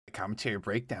commentary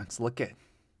breakdowns. Look at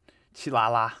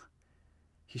Chilala.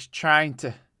 He's trying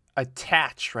to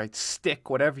attach, right? Stick,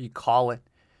 whatever you call it.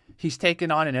 He's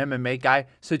taking on an MMA guy.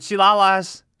 So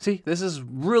Chilala's, see, this is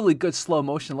really good slow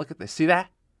motion. Look at this. See that?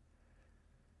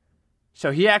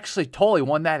 So he actually totally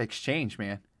won that exchange,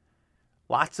 man.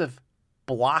 Lots of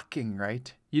blocking,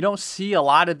 right? You don't see a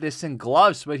lot of this in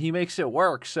gloves, but he makes it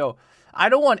work. So I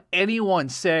don't want anyone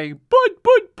saying, but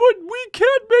we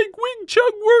can't make Wing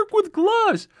Chun work with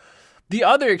gloves. The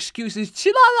other excuse is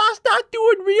Chilala's not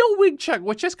doing real Wing Chun,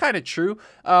 which is kind of true.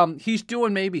 He's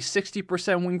doing maybe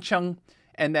 60% Wing Chun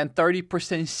and then 30%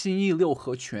 Xinyi Liu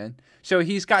He Quan. So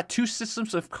he's got two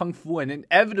systems of Kung Fu, and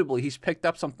inevitably he's picked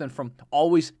up something from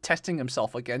always testing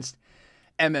himself against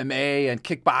MMA and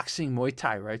kickboxing, Muay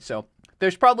Thai, right? So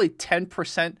there's probably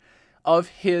 10% of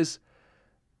his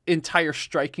entire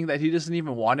striking that he doesn't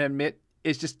even want to admit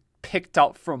is just picked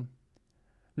up from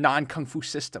non-Kung Fu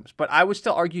systems. But I would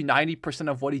still argue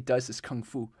 90% of what he does is Kung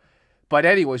Fu. But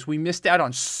anyways, we missed out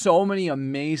on so many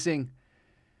amazing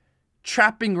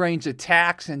trapping range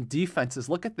attacks and defenses.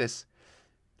 Look at this.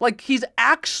 Like, he's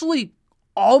actually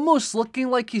almost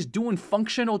looking like he's doing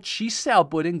functional chi sao,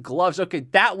 but in gloves. Okay,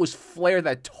 that was flair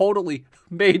that totally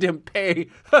made him pay,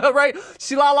 right?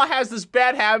 Chilala has this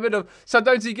bad habit of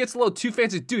sometimes he gets a little too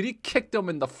fancy. Dude, he kicked him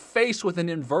in the face with an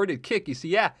inverted kick. You see,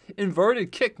 yeah,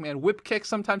 inverted kick, man. Whip kick,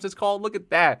 sometimes it's called. Look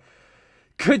at that.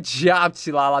 Good job,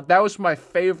 Chilala. That was my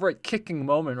favorite kicking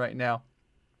moment right now.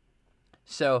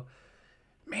 So,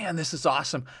 man, this is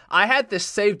awesome. I had this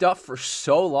saved up for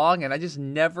so long, and I just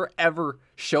never, ever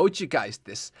showed you guys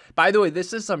this. By the way,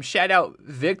 this is shout out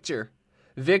Victor.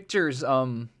 Victor's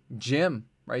gym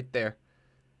right there.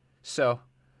 So,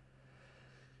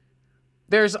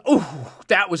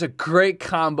 that was a great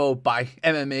combo by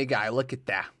MMA guy. Look at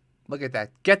that. Look at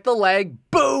that. Get the leg,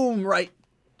 boom, right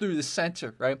through the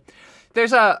center, right?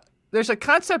 There's a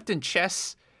concept in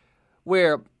chess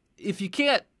where if you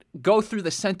can't go through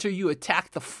the center, you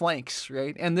attack the flanks,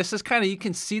 right? And this is kind of, you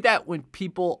can see that when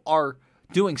people are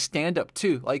doing stand-up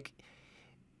too. Like,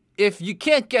 if you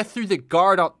can't get through the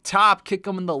guard up top, kick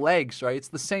them in the legs, right? It's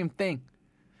the same thing.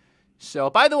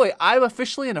 So, by the way, I'm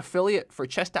officially an affiliate for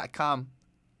chess.com,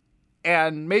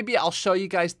 and maybe I'll show you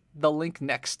guys the link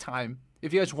next time.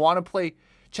 If you guys want to play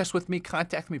chess with me,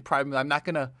 contact me privately. I'm not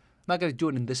gonna do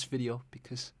it in this video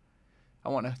because I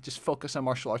want to just focus on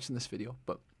martial arts in this video,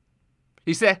 but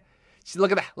you see,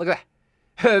 look at that.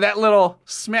 That little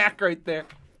smack right there.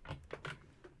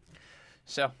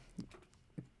 So,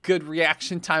 good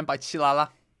reaction time by Chilala.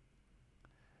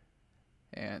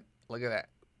 And look at that.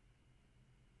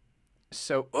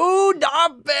 So, ooh,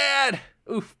 not bad.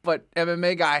 Oof, but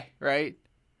MMA guy, right,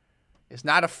 is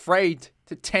not afraid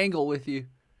to tangle with you.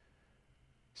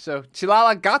 So,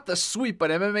 Chilala got the sweep, but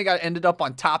MMA guy ended up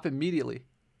on top immediately.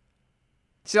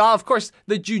 Chilala, of course,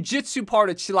 the jiu-jitsu part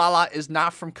of Chilala is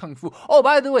not from Kung Fu. Oh,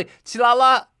 by the way,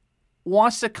 Chilala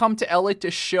wants to come to LA to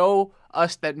show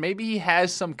us that maybe he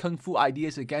has some Kung Fu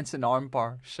ideas against an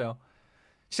armbar. So,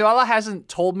 Chilala hasn't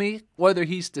told me whether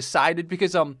he's decided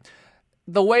because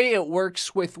the way it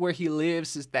works with where he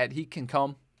lives is that he can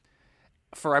come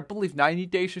for, I believe, 90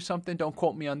 days or something. Don't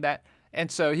quote me on that. And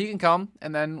so he can come,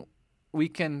 and then we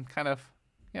can kind of,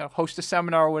 host a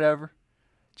seminar or whatever.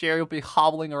 Jerry will be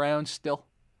hobbling around still.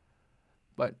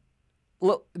 But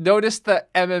look, notice the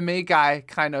MMA guy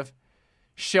kind of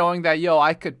showing that,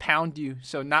 I could pound you.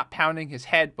 So not pounding his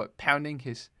head, but pounding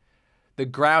the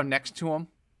ground next to him.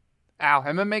 Ow,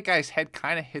 MMA guy's head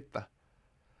kind of hit the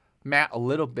mat a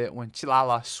little bit when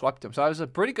Chilala swept him. So that was a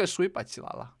pretty good sweep by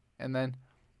Chilala. And then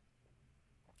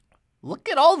look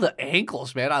at all the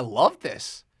ankles, man. I love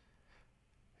this.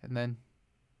 And then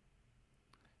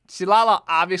Chilala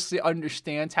obviously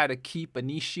understands how to keep a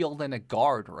knee shield and a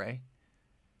guard, right?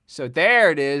 So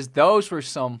there it is. Those were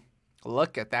some,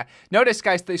 look at that. Notice,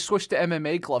 guys, they switched to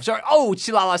MMA gloves. Oh,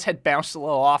 Chilala's head bounced a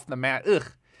little off the mat.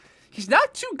 Ugh. He's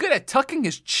not too good at tucking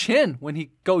his chin when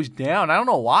he goes down. I don't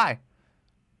know why.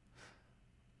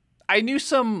 I knew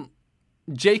some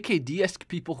JKD-esque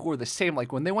people who were the same.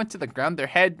 Like, when they went to the ground, their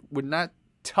head would not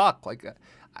tuck. Like,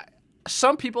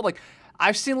 some people, like,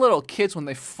 I've seen little kids when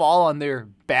they fall on their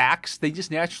backs, they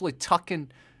just naturally tuck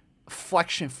in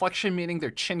flexion. Flexion meaning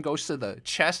their chin goes to the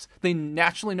chest. They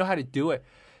naturally know how to do it.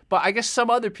 But I guess some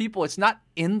other people, it's not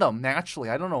in them naturally.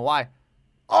 I don't know why.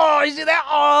 Oh, you see that?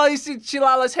 Oh, you see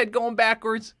Chilala's head going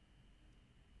backwards.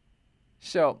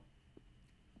 So,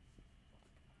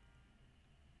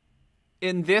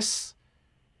 in this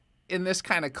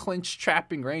kind of clinch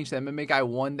trapping range, the MMA guy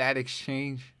won that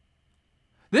exchange.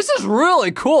 This is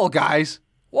really cool, guys.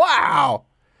 Wow.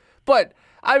 But,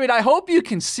 I mean, I hope you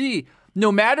can see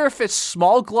no matter if it's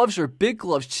small gloves or big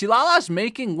gloves, Qilala's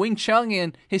making Wing Chun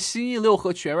and his senior Liu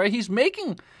Hequan, right? He's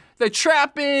making the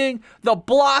trapping, the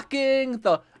blocking,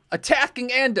 the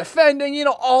attacking and defending, you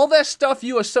know, all that stuff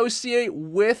you associate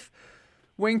with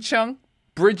Wing Chun.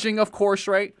 Bridging, of course,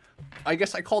 right? I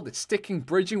guess I called it sticking,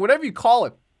 bridging, whatever you call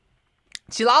it.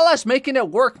 Qilala's making it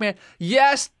work, man.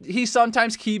 Yes, he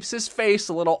sometimes keeps his face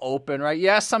a little open, right?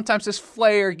 Yes, sometimes his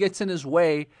flair gets in his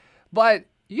way, but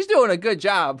he's doing a good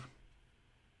job.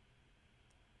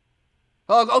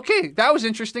 Oh, okay, that was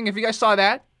interesting. If you guys saw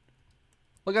that,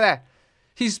 look at that.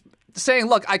 He's saying,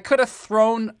 look, I could have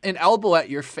thrown an elbow at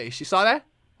your face. You saw that?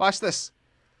 Watch this.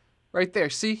 Right there.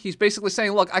 See? He's basically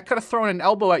saying, look, I could have thrown an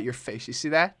elbow at your face. You see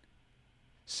that?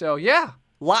 So, yeah.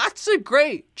 Lots of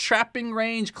great trapping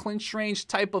range, clinch range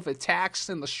type of attacks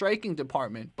in the striking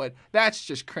department. But that's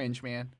just cringe, man.